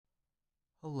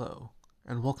Hello,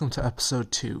 and welcome to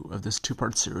episode 2 of this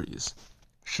two-part series.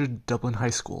 Should Dublin High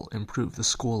School improve the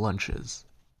school lunches?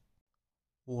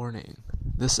 Warning,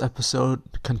 this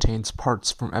episode contains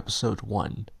parts from episode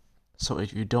 1, so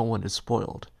if you don't want it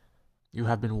spoiled, you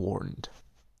have been warned.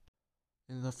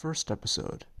 In the first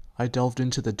episode, I delved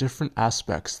into the different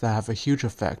aspects that have a huge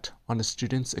effect on a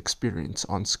student's experience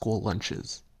on school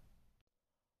lunches.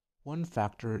 One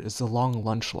factor is the long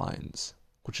lunch lines,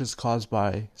 which is caused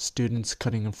by students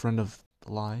cutting in front of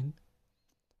the line,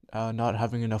 not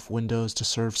having enough windows to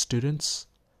serve students,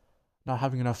 not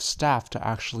having enough staff to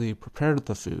actually prepare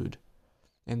the food,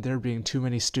 and there being too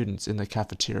many students in the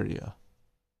cafeteria.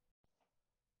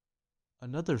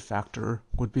 Another factor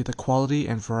would be the quality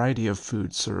and variety of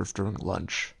food served during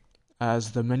lunch,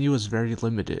 as the menu is very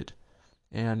limited,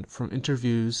 and from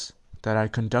interviews that I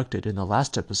conducted in the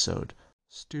last episode,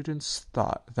 students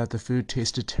thought that the food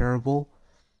tasted terrible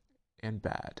and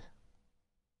bad.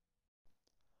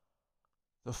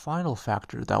 The final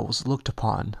factor that was looked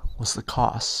upon was the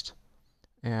cost,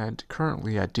 and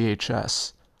currently at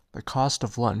DHS, the cost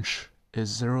of lunch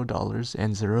is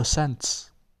 $0.00.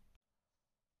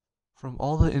 From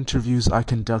all the interviews I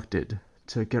conducted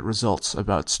to get results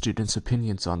about students'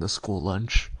 opinions on the school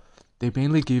lunch, they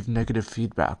mainly gave negative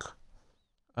feedback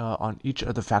on each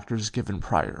of the factors given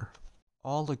prior,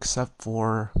 all except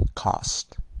for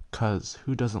cost. Because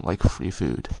who doesn't like free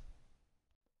food?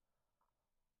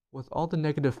 With all the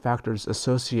negative factors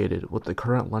associated with the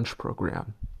current lunch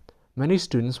program, many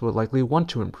students would likely want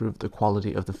to improve the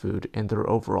quality of the food and their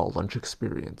overall lunch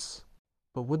experience.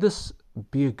 But would this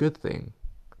be a good thing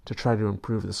to try to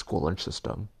improve the school lunch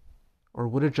system? Or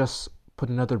would it just put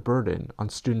another burden on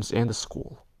students and the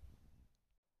school?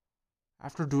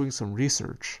 After doing some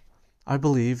research, I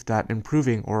believe that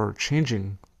improving or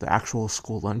changing the actual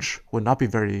school lunch would not be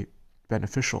very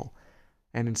beneficial,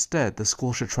 and instead the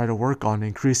school should try to work on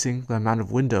increasing the amount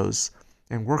of windows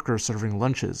and workers serving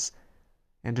lunches,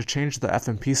 and to change the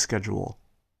F&P schedule.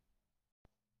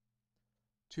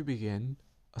 To begin,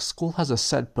 a school has a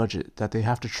set budget that they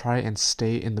have to try and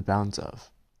stay in the bounds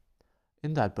of.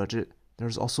 In that budget,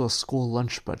 there's also a school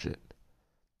lunch budget.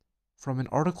 From an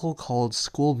article called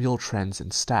School Meal Trends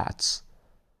and Stats,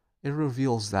 it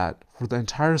reveals that for the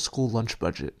entire school lunch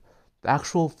budget, the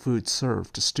actual food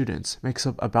served to students makes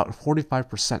up about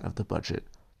 45% of the budget.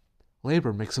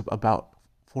 Labor makes up about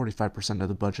 45% of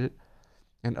the budget,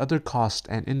 and other costs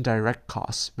and indirect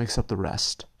costs makes up the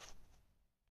rest.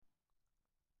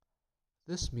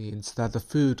 This means that the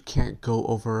food can't go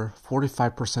over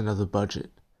 45% of the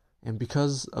budget, and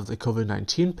because of the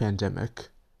COVID-19 pandemic,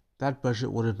 that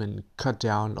budget would have been cut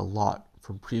down a lot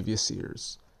from previous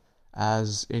years,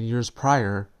 as in years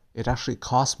prior, it actually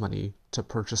cost money to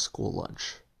purchase school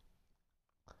lunch.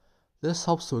 This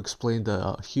helps to explain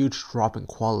the huge drop in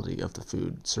quality of the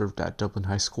food served at Dublin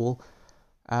High School,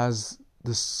 as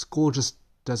the school just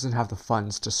doesn't have the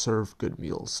funds to serve good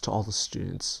meals to all the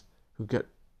students who get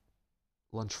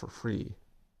lunch for free.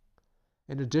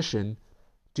 In addition,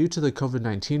 due to the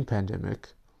COVID-19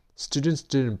 pandemic, students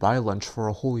didn't buy lunch for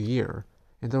a whole year,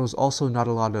 and there was also not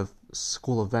a lot of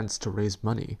school events to raise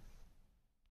money.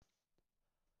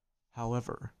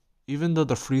 However, even though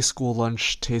the free school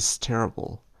lunch tastes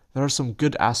terrible, there are some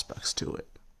good aspects to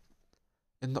it.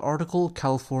 In the article,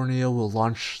 California will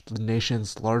launch the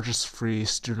nation's largest free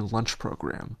student lunch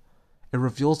program. It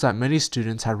reveals that many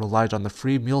students had relied on the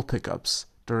free meal pickups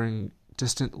during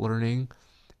distant learning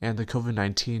and the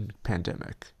COVID-19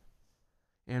 pandemic.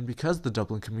 And because the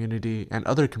Dublin community and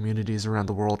other communities around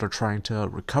the world are trying to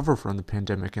recover from the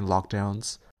pandemic and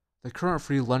lockdowns, the current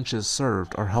free lunches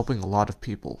served are helping a lot of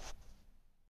people.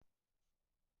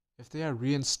 If they had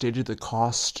reinstated the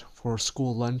cost for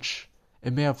school lunch,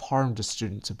 it may have harmed a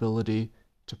student's ability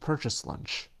to purchase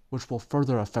lunch, which will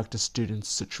further affect a student's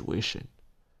situation.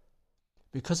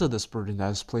 Because of this burden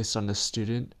that is placed on the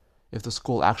student, if the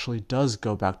school actually does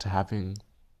go back to having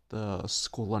the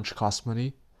school lunch cost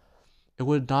money, it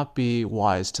would not be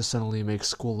wise to suddenly make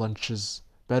school lunches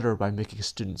better by making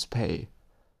students pay,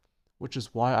 which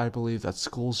is why I believe that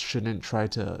schools shouldn't try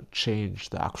to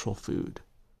change the actual food.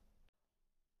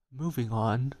 Moving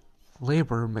on,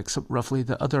 labor makes up roughly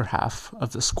the other half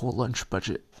of the school lunch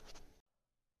budget.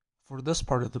 For this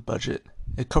part of the budget,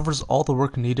 it covers all the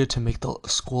work needed to make the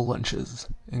school lunches,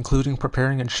 including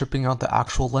preparing and shipping out the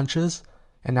actual lunches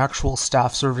and actual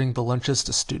staff serving the lunches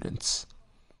to students.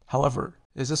 However,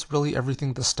 is this really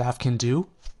everything the staff can do?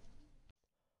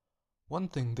 One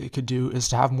thing they could do is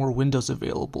to have more windows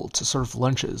available to serve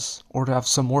lunches, or to have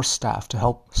some more staff to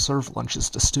help serve lunches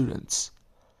to students.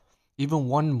 Even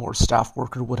one more staff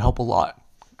worker would help a lot,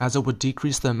 as it would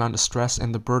decrease the amount of stress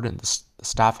and the burden the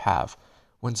staff have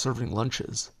when serving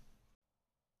lunches.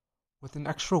 With an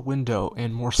extra window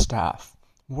and more staff,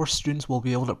 more students will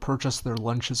be able to purchase their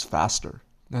lunches faster,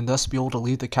 and thus be able to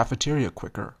leave the cafeteria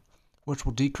quicker, which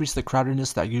will decrease the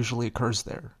crowdedness that usually occurs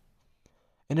there.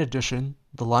 In addition,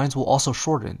 the lines will also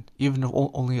shorten, even if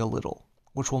only a little,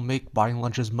 which will make buying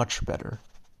lunches much better.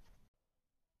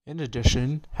 In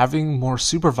addition, having more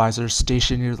supervisors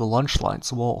stationed near the lunch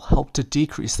lines will help to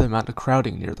decrease the amount of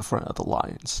crowding near the front of the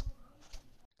lines.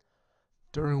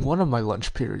 During one of my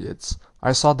lunch periods,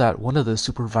 I saw that one of the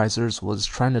supervisors was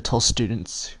trying to tell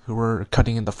students who were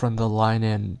cutting in the front of the line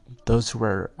and those who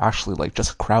were actually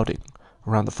just crowding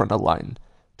around the front of the line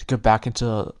to get back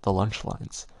into the lunch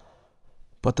lines.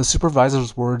 But the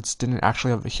supervisor's words didn't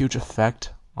actually have a huge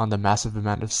effect on the massive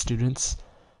amount of students,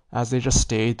 as they just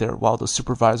stayed there while the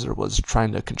supervisor was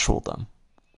trying to control them.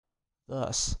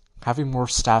 Thus, having more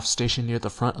staff stationed near the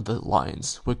front of the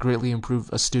lines would greatly improve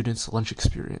a student's lunch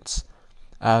experience,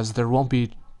 as there won't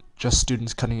be just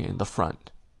students cutting in the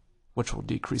front, which will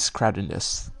decrease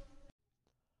crowdedness.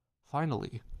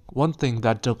 Finally, one thing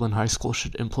that Dublin High School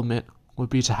should implement would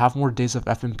be to have more days of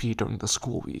FMP during the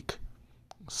school week,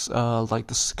 like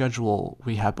the schedule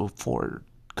we had before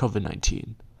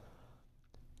COVID-19.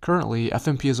 Currently,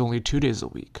 FMP is only 2 days a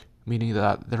week, meaning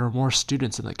that there are more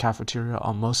students in the cafeteria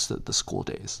on most of the school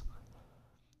days.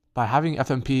 By having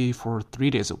FMP for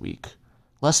 3 days a week,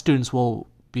 less students will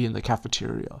be in the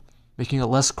cafeteria, making it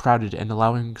less crowded and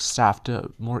allowing staff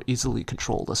to more easily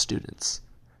control the students.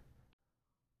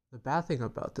 The bad thing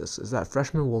about this is that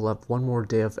freshmen will have one more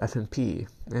day of FMP,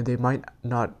 and they might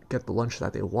not get the lunch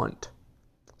that they want,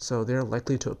 so they are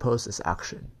likely to oppose this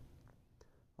action.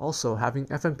 Also, having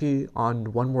FMP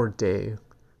on one more day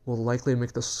will likely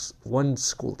make this one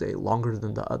school day longer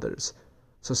than the others,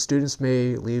 so students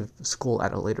may leave school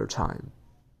at a later time.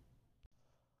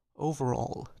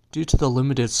 Overall, due to the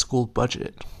limited school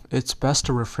budget, it's best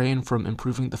to refrain from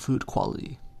improving the food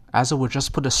quality, as it would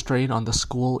just put a strain on the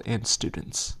school and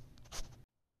students.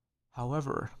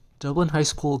 However, Dublin High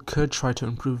School could try to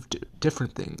improve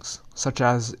different things, such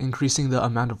as increasing the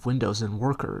amount of windows and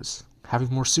workers,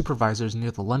 having more supervisors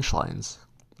near the lunch lines,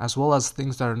 as well as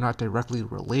things that are not directly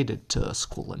related to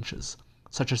school lunches,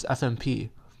 such as FMP,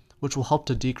 which will help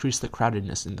to decrease the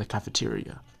crowdedness in the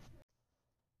cafeteria.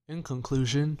 In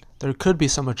conclusion, there could be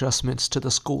some adjustments to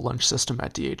the school lunch system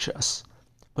at DHS,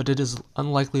 but it is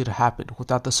unlikely to happen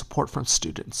without the support from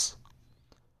students.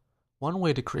 One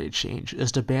way to create change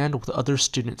is to band with other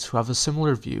students who have a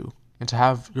similar view and to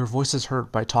have your voices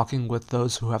heard by talking with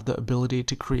those who have the ability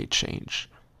to create change.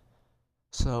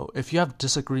 So, if you have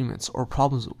disagreements or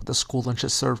problems with the school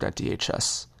lunches served at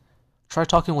DHS, try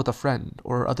talking with a friend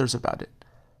or others about it.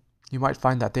 You might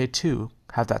find that they too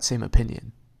have that same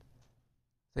opinion.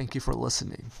 Thank you for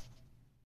listening.